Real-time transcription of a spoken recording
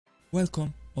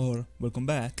Welcome or welcome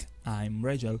back. I'm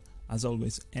Rachel as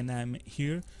always, and I'm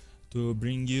here to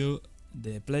bring you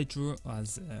the playthrough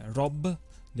as Robb,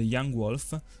 the young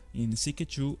wolf in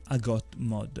CK2 AGOT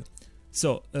mod.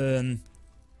 So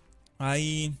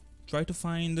I try to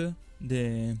find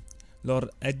the Lord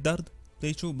Eddard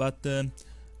playthrough, but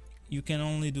you can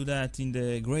only do that in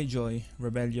the Greyjoy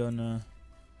Rebellion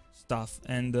stuff,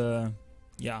 and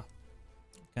yeah,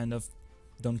 kind of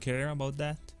don't care about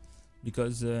that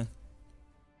because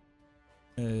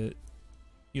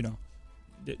you know,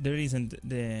 there isn't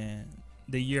the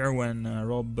year when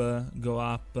Robb go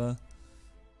up,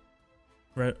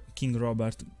 King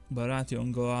Robert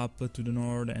Baratheon go up to the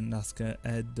north and ask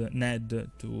Ned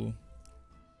to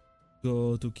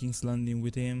go to King's Landing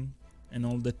with him, and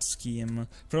all that scheme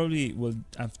probably would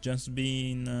have just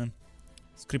been a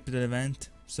scripted event,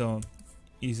 so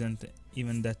isn't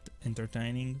even that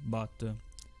entertaining. But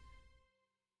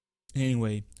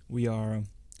anyway, we are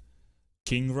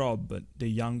King Robb, the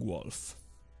young wolf.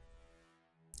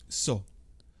 So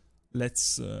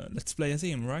let's play as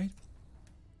him, right?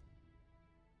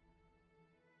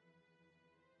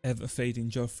 Have faith in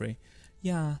Joffrey.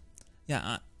 Yeah,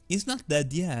 he's not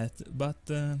dead yet, but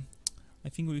I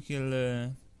think we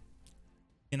can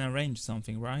arrange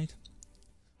something, right?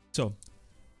 So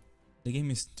the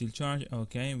game is still charged.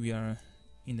 Okay, we are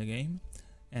in the game,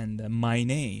 and my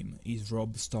name is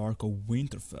Robb Stark of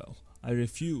Winterfell. I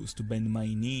refuse to bend my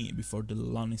knee before the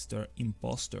Lannister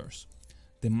impostors.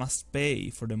 They must pay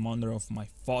for the murder of my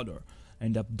father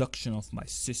and the abduction of my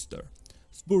sister.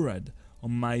 Spurred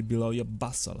on my beloved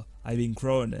vassal, I've been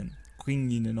crowned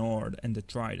King in the North and the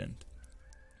Trident,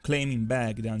 claiming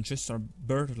back the ancestral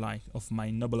birthright of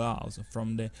my noble house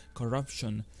from the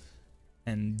corruption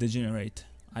and degenerate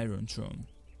Iron Throne.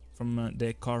 From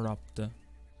the corrupt,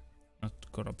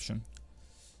 not corruption.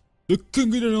 The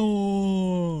King in the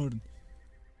North!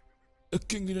 The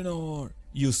King in the North!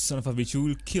 You son of a bitch, you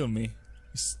will kill me.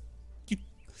 You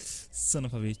son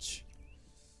of a bitch.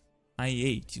 I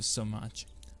hate you so much.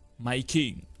 My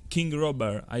king, King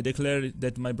Robert, I declare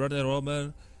that my brother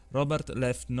Robert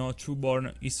left no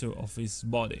true-born issue of his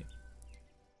body.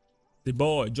 The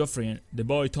boy Joffrey, the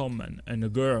boy Tommen, and the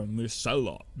girl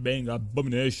Myrcella being an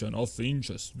abomination of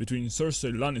incest between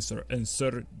Cersei Lannister and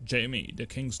Sir Jaime, the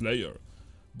Kingslayer.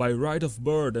 By right of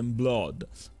birth and blood,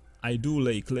 I do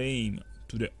lay claim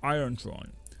to the Iron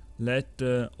Throne. Let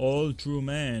all true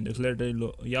men declare their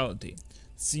loyalty.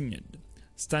 Signet,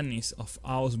 Stannis of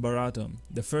House Baratheon,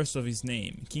 the first of his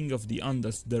name, King of the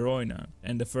Andals the Roynar,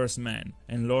 and the first man,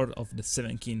 and Lord of the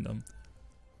Seven Kingdoms.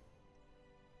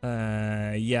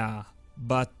 Yeah,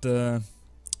 but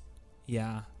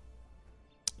yeah.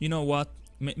 You know what?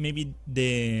 Maybe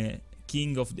the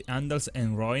King of the Andals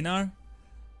and Roynar?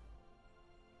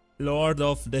 Lord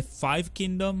of the Five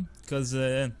Kingdom, because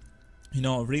you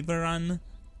know, Riverrun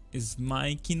is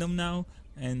my kingdom now,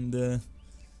 and the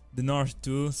North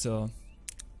too. So,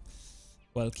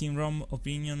 well, King Rom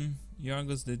opinion,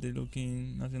 Yargos, they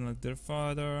looking nothing like their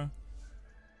father.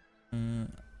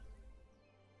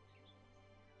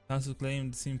 Also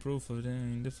claim the same proof of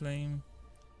them in the flame.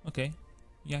 Okay,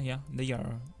 yeah, they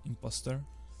are imposter.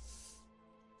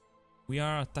 We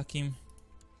are attacking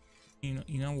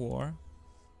in a war,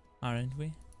 aren't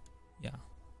we? Yeah.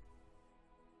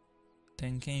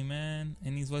 10k man,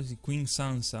 and his wife Queen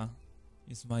Sansa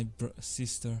is my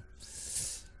sister.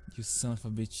 You son of a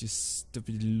bitch, you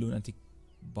stupid lunatic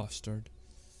bastard.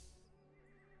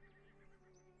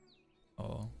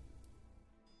 Oh.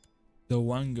 The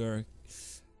one girl,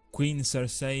 Queen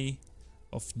Cersei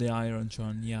of the Iron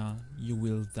Throne. Yeah, you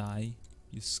will die,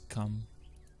 you scum.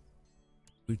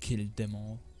 We'll kill them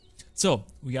all. So,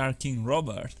 we are King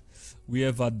Robert. We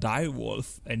have a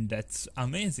direwolf, and that's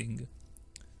amazing.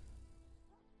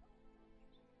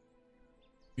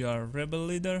 We are rebel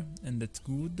leader, and that's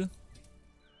good.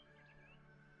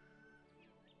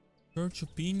 Church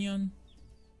opinion.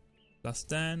 Plus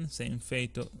 10, same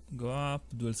fate go up,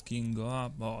 dual skin go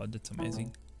up. Oh, that's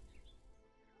amazing.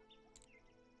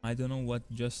 I don't know what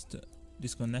just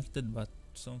disconnected, but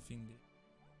something did.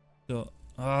 So,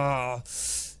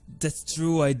 that's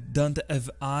true, I don't have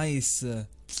eyes.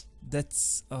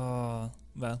 That's,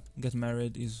 well, get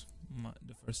married is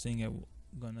the first thing I'm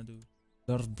gonna do.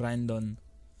 Lord Brandon,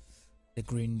 the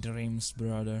Green Dreams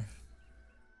brother.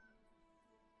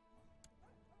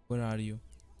 Where are you?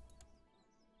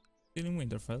 Still in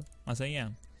Winterfell, as I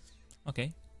am.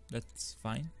 Okay, that's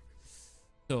fine.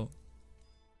 So,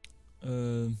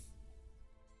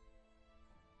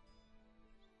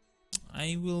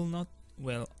 I will not.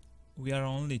 Well, we are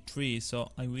only 3,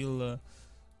 so I will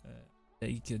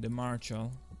take the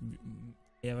marshal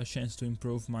I have a chance to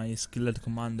improve my skilled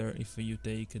commander if you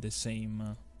take the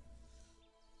same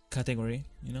category,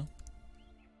 you know?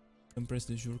 Compress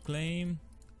the sure claim.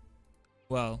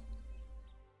 Well.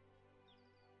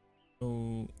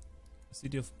 So,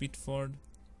 city of Pitford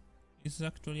is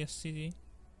actually a city.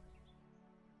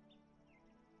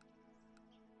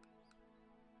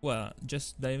 Well,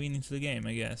 just diving into the game,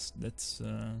 I guess. That's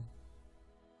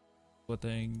what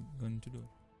I'm going to do.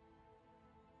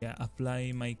 Yeah,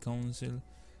 apply my council.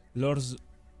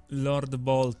 Lord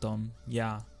Bolton,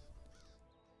 yeah.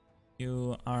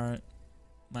 You are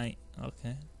my...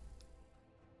 okay.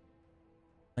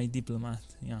 My diplomat,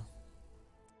 yeah.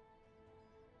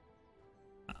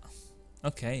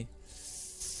 Okay.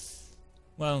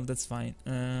 Well, that's fine.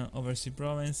 Overseas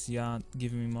province, yeah,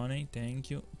 give me money, thank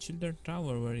you. Childer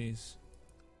Tower, where is?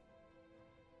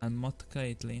 And Mott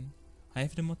Caitlin. I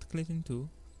have the Mott Caitlin too.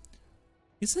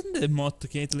 Isn't the Mott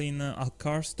Caitlin a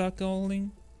Karstock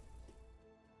holding?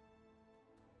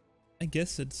 I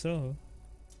guess it's so.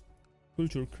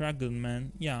 Culture Kragged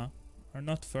man, yeah. Are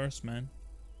not first man.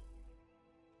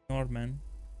 Norman.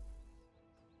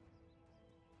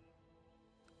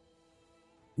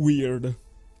 Weird.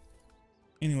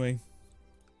 Anyway.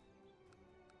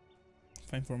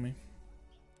 Fine for me.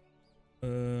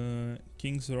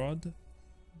 King's Rod.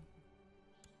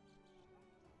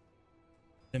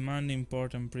 Demand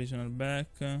important prisoner back.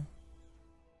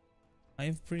 I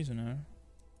have prisoner.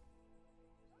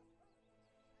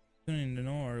 Prisoner in the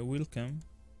north, welcome.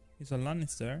 He's a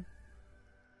Lannister.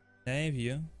 I have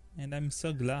you, and I'm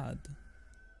so glad.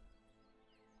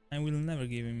 I will never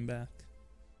give him back.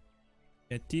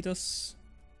 Yeah, Titus.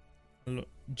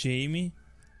 Jamie.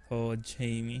 Oh,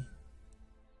 Jamie.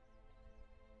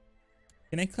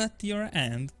 Can I cut your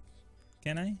hand?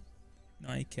 Can I? No,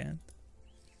 I can't.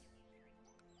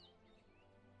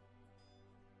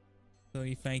 So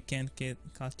if I can't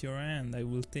cut your hand, I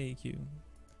will take you.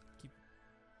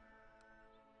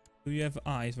 Do you have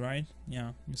eyes, right?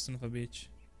 Yeah, you son of a bitch.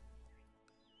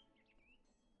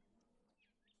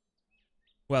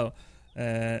 Well,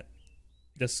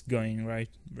 just going right.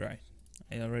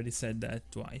 I already said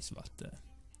that twice, but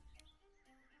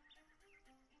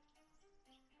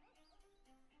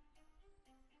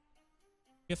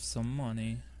we have some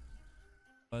money,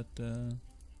 but we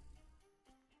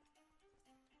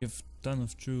have ton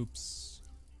of troops.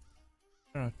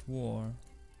 We're at war.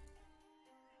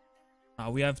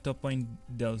 We have to appoint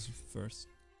those first.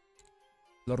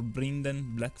 Lord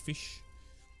Brinden, Blackfish.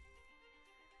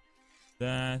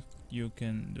 That, you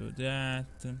can do that.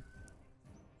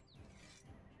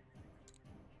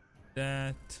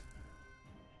 That.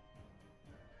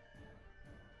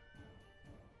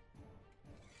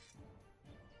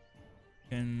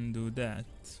 Can do that.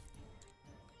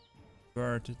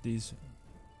 Convert this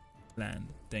land.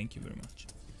 Thank you very much.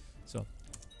 So,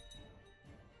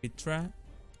 Speed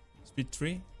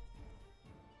 3.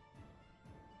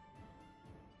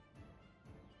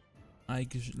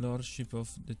 Lordship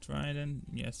of the Trident.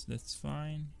 Yes, that's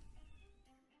fine.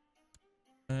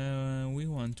 We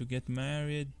want to get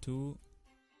married to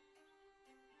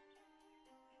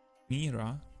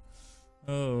Mira.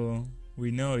 Oh,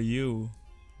 we know you,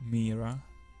 Mira.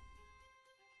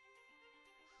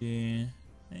 Yeah,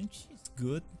 and she's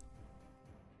good.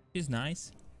 She's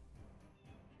nice.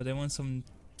 But I want some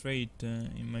trade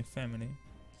in my family.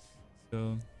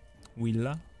 So,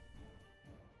 Willa.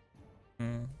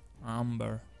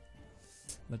 Amber.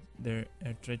 But her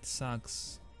trait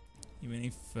sucks. Even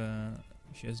if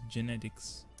she has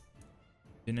genetics.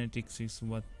 Genetics is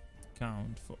what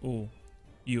count for. Oh,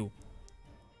 you.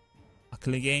 A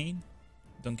Clegane?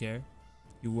 Don't care.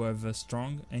 You have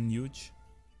strong and huge.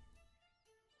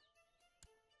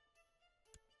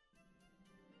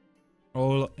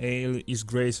 All hail His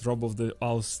Grace Robb of the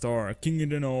All-Star, King in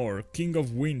the North, King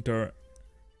of Winter.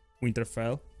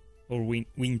 Winterfell. Or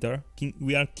Winter.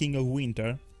 We are King of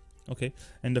Winter. Okay.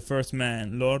 And the first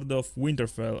man, Lord of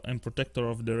Winterfell and Protector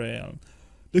of the Realm.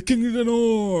 The King in the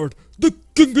North! The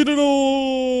King in the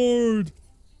North!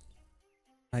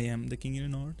 I am the King in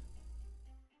the North.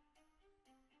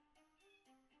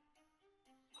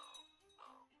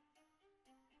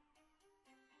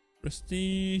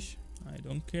 Prestige. I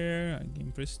don't care. I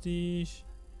gain prestige.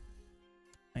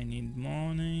 I need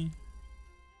money.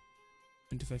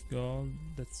 25 gold.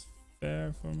 That's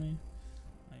fair for me.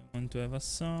 I want to have a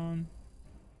son.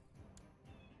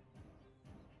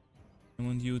 I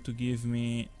want you to give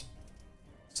me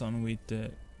son with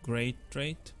a great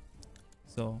trait.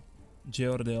 So,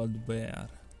 Georg the Old Bear.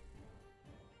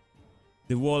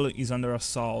 The wall is under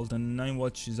assault, and 9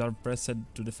 watches are pressed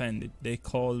to defend it. They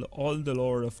call all the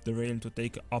Lord of the Realm to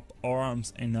take up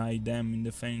arms and aid them in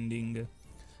defending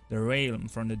the realm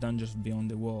from the dangers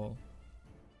beyond the wall.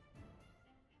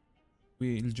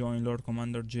 We'll join Lord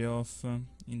Commander Geoff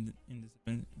in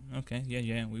the... Okay,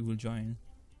 yeah, we will join.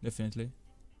 Definitely.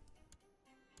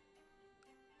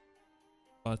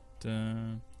 But,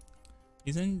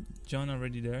 isn't John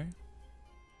already there?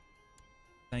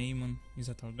 Simon is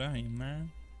a Targaryen, man.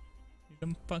 He's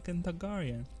a fucking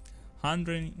Targaryen.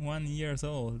 101 years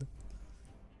old.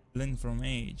 Learn from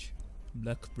age.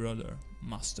 Black brother.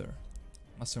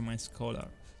 Mastermind scholar.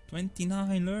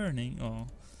 29 learning. Oh.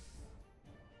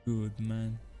 Good,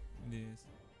 man. It is.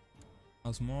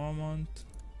 House Mormont.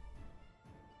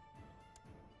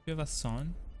 You have a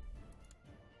son?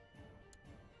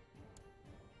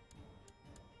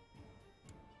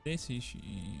 Daisy,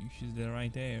 she's the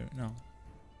right heir. No.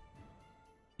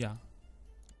 Yeah.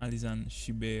 Alison,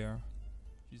 she bear.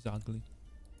 She's ugly.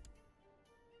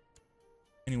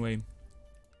 Anyway,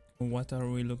 what are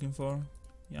we looking for?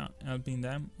 Yeah, helping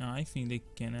them. I think they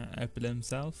can help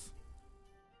themselves.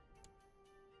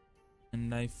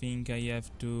 And I think I have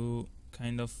to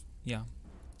kind of, yeah.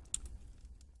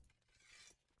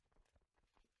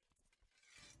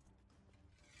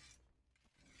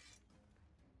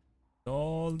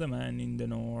 All the men in the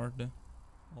north,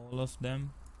 all of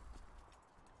them.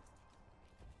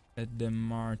 Let them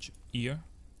march here.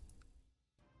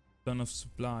 Ton of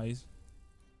supplies.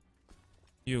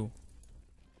 You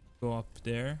go up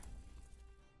there.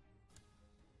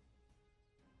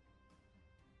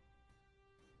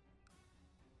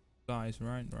 Supplies,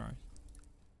 right.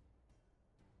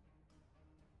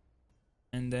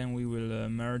 And then we will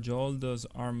merge all those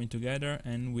army together,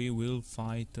 and we will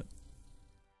fight.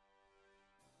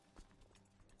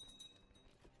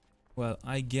 Well,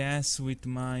 I guess with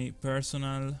my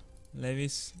personal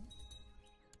levies,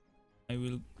 I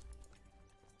will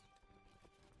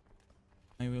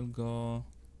go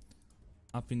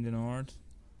up in the north.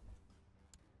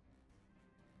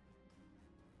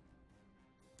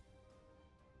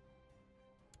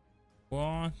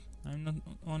 What? I'm not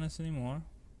honest anymore.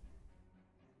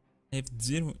 I have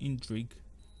 0 intrigue.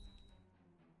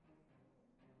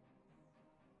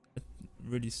 That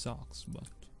really sucks, but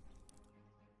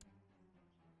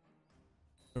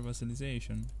for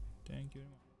vassalization. Thank you very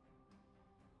much.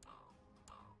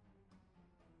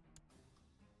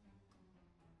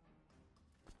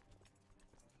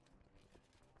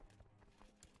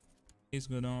 Please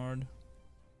go north.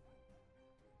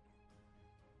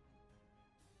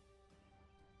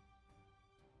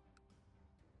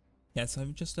 Yes, I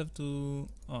just have to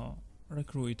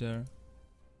recruit her.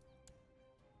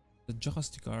 The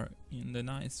Josticar in the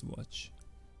Night's Watch.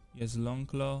 He has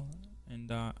Longclaw and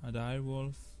a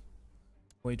direwolf.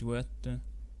 Wait, what?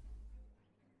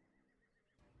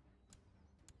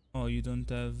 Oh, you don't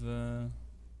have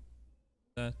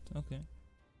that. Okay.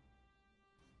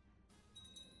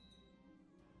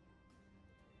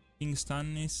 King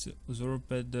Stannis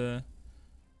usurped the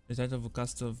title of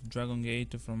Castle of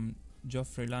Dragongate from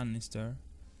Joffrey Lannister.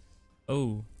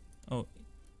 Oh,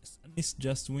 Stannis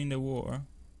just win the war.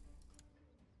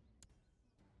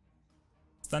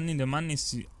 Stannis the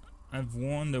Mannis have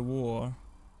won the war.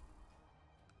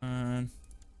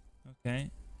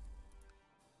 Okay.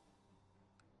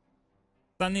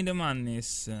 Stannis the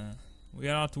Mannis, we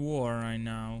are at war right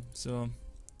now. So,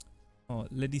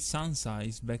 Lady Sansa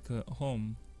is back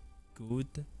home.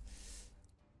 Good.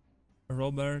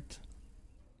 Robert.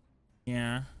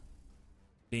 Yeah.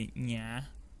 Yeah.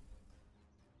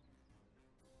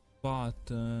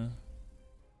 But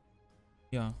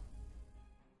yeah.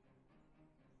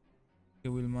 I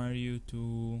will marry you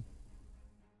to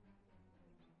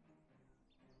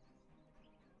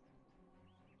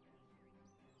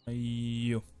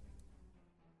you.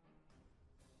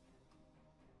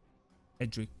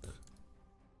 Edric,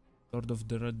 Lord of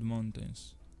the Red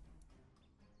Mountains.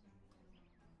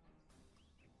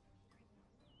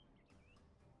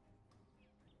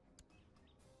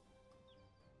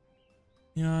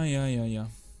 Yeah.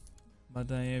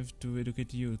 But I have to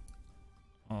educate you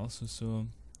also, so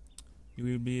you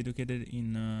will be educated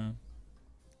in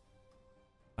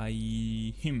by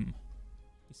him.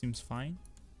 He seems fine.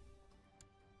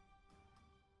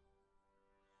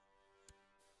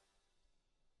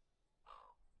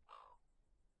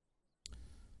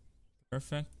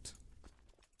 Perfect.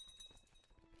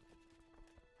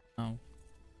 Now,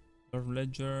 Lord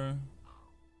Ledger.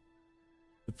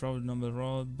 The proud noble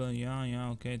Robb.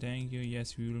 Yeah, okay, thank you.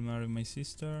 Yes, we will marry my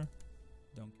sister.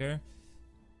 Don't care.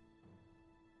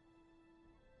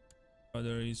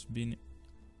 Father is been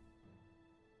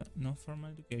No formal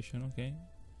education, okay.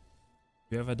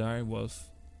 We have a dire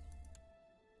wolf.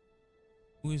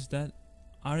 Who is that?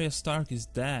 Arya Stark is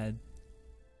dead.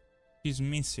 She's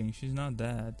missing, she's not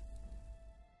dead.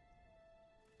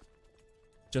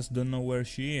 Just don't know where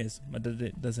she is, but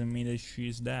that doesn't mean that she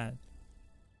is dead.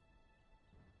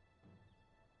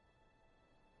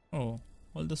 Oh,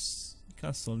 all those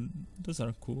castles, those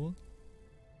are cool.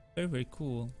 Very, very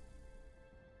cool.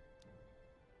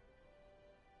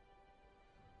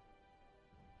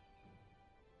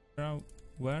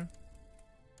 Where?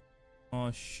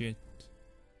 Oh shit.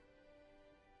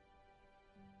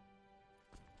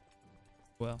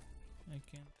 Well, I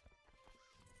can.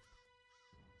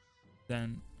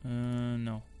 Then,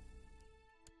 no.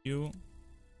 You.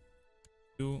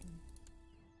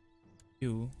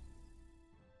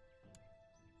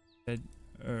 Said,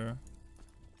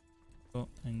 go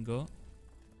and go.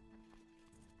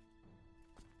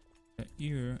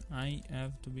 Here, I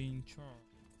have to be in charge.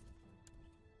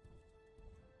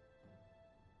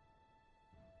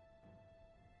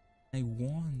 I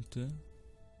want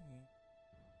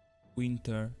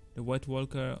Winter, the White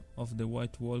Walker of the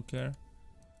White Walker.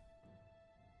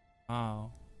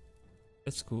 Wow,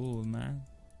 that's cool, man.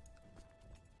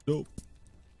 Dope.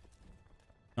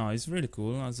 No, it's really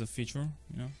cool as a feature,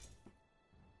 you know.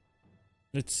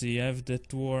 Let's see, I have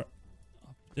that war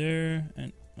up there,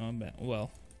 and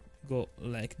well, go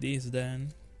like this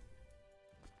then.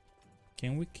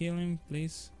 Can we kill him,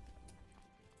 please?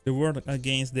 The war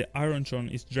against the Iron Throne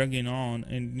is dragging on,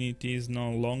 and it is no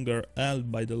longer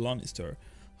held by the Lannister.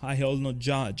 I hold no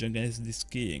judge against this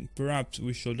king. Perhaps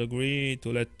we should agree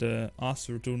to let us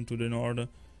return to the north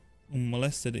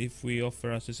unmolested if we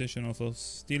offer a cessation of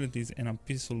hostilities and a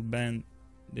peaceful bend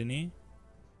the knee.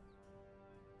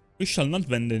 We shall not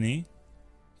bend the knee.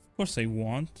 Of course I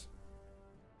won't.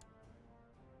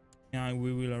 Yeah,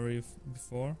 we will arrive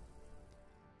before.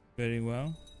 Very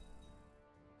well.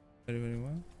 Very, very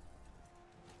well.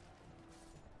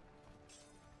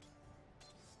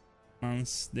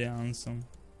 Mans the handsome.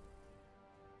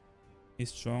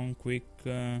 He's strong, quick,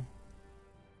 for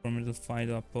me to fight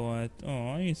a poet.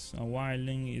 Oh, he's a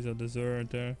wildling, he's a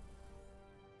deserter.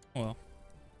 Well,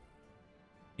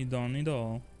 he done it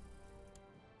all.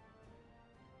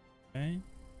 Okay.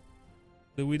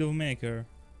 The Widowmaker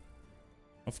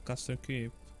of Castle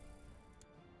Keep.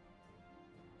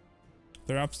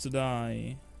 Perhaps to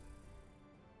die.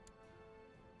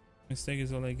 Mistake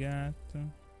is all I got.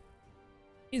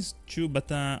 It's true,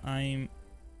 but I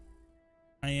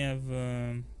have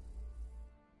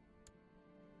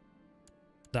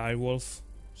direwolf,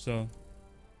 so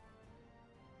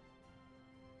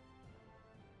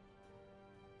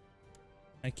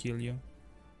I kill you.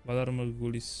 Valar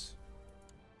Morghulis.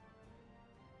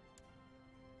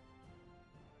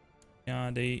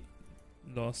 Yeah, they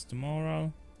lost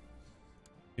morale.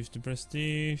 50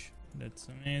 prestige. That's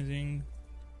amazing.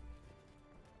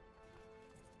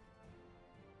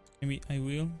 Maybe I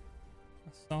will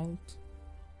assault.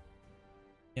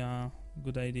 Yeah,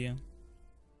 good idea.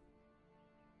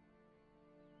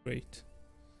 Great.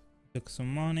 Took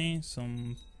some money,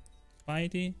 some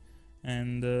fighting,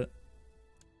 and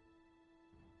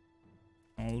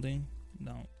holding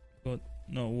down. Go.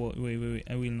 No, wait.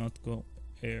 I will not go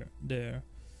here. There.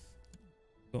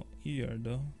 Go here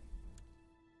though.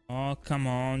 Oh, come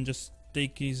on! Just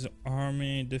take his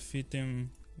army, defeat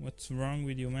him. What's wrong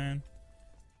with you, man?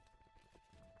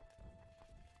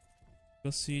 Go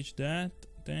siege that.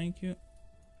 Thank you.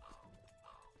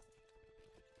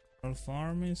 All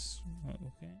farms.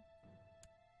 Okay.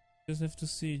 Just have to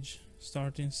siege.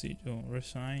 Starting siege. Oh,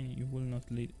 resign. You will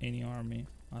not lead any army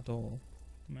at all,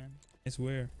 man. I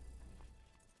swear.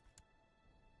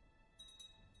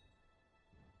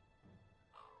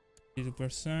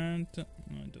 %. No,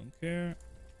 I don't care.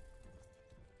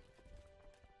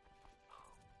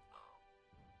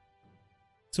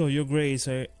 So, Your Grace,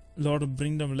 Lord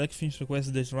Brindam Blackfinch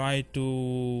requests the right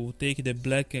to take the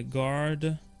Black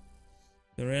Guard,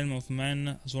 the realm of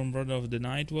men, sworn brother of the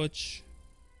Night Watch.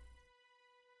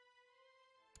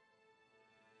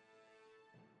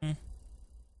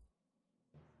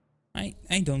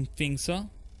 I don't think so.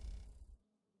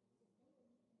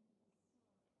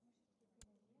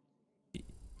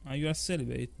 You are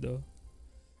celibate though.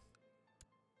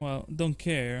 Well, don't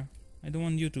care. I don't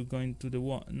want you to go into the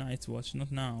Night's Watch, not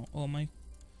now. Oh, my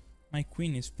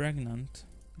queen is pregnant.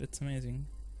 That's amazing.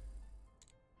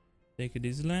 Take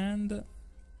this land.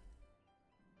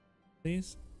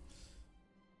 Please.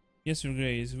 Yes, Your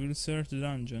Grace, we'll search the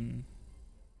dungeon.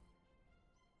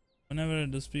 Whenever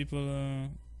those people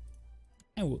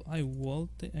I will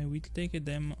take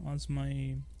them as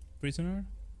my prisoner.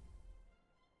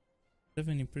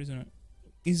 70 prisoner.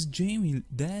 Is Jamie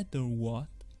dead or what?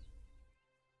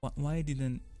 Why I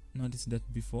didn't notice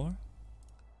that before?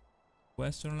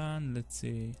 Westerland, let's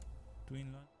see.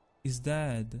 Twinland is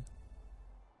dead.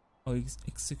 Oh,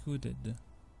 executed.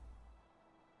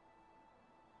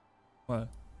 Well,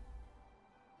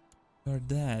 you're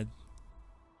dead.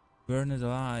 Burned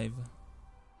alive.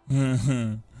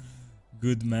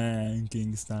 Good man,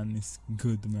 King Stannis.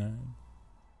 Good man.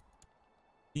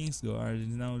 Kingsguard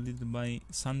is now led by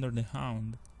Sander the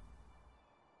Hound.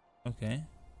 Okay.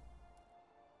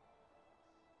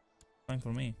 Fine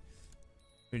for me.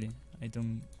 Really, I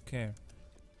don't care.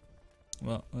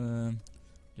 Well,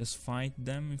 just fight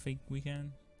them if we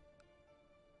can.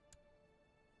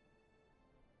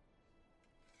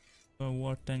 For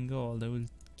war 10 gold, I will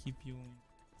keep you.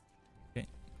 Okay,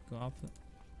 go up.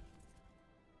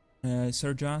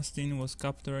 Sir Justin was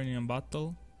captured in a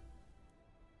battle.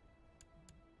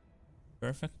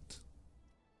 Perfect.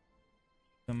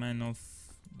 The man of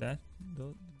that,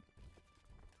 though.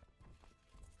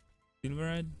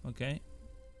 Silverhead, okay.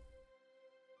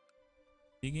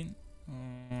 Digging.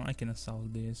 I can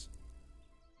assault this.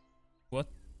 What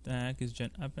the heck is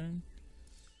just happening?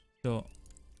 So,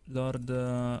 Lord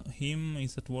him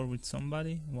is at war with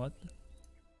somebody. What?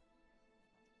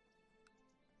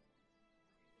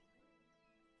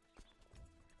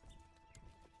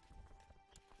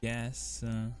 Yes.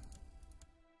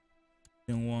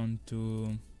 Don't want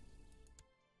to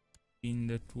in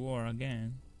that war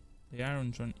again. The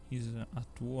Iron Throne is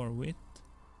at war with.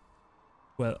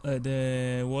 Well,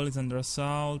 the wall is under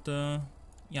assault.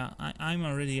 Yeah, I'm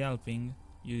already helping,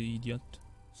 you idiot.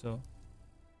 So,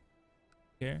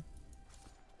 here.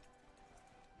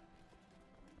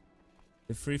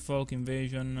 The Free Folk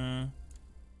invasion.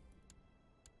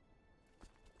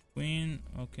 Queen,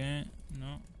 okay,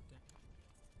 no.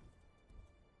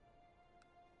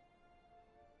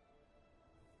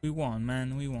 We won,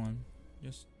 man, we won.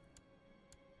 Just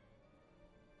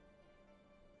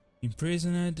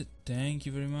imprisoned, thank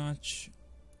you very much.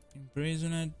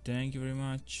 Imprisoned, thank you very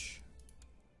much.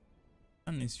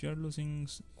 Unless you're losing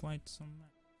quite some men.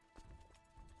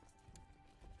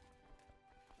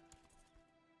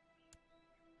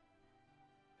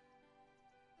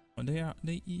 Oh, they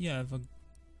have a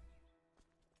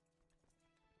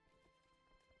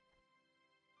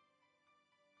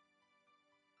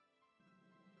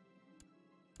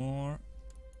more.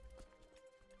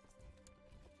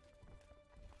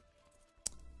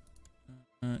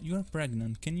 You are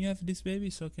pregnant. Can you have this baby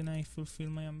so can I fulfill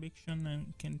my ambition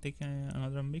and can take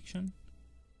another ambition?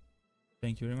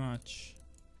 Thank you very much.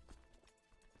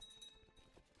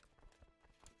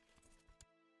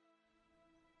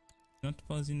 Not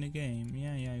pausing the game.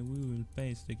 Yeah, we will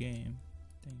pace the game.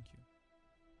 Thank you.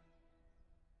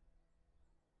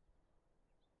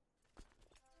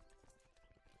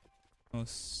 Oh,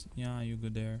 yeah, you go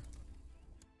there.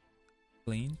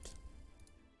 Flint.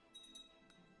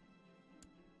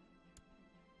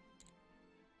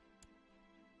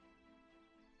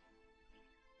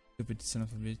 Stupid son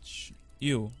of a bitch.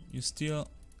 You still...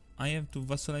 I have to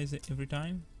vassalize it every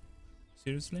time?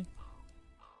 Seriously?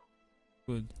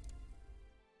 Good.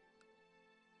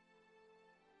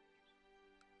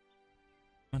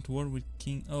 At war with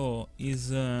King... Oh,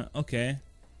 is... okay.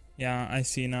 Yeah, I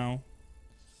see now.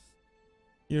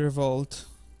 Your revolt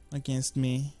against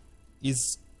me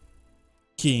is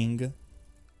king.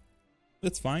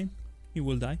 That's fine. He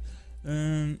will die.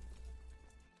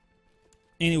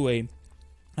 Anyway,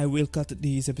 I will cut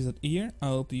this episode here. I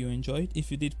hope you enjoyed. If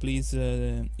you did, please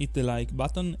hit the like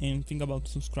button and think about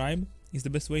subscribe. It's the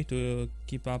best way to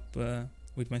keep up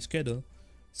with my schedule.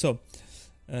 So,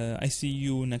 I see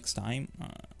you next time.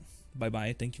 Bye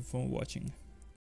bye. Thank you for watching.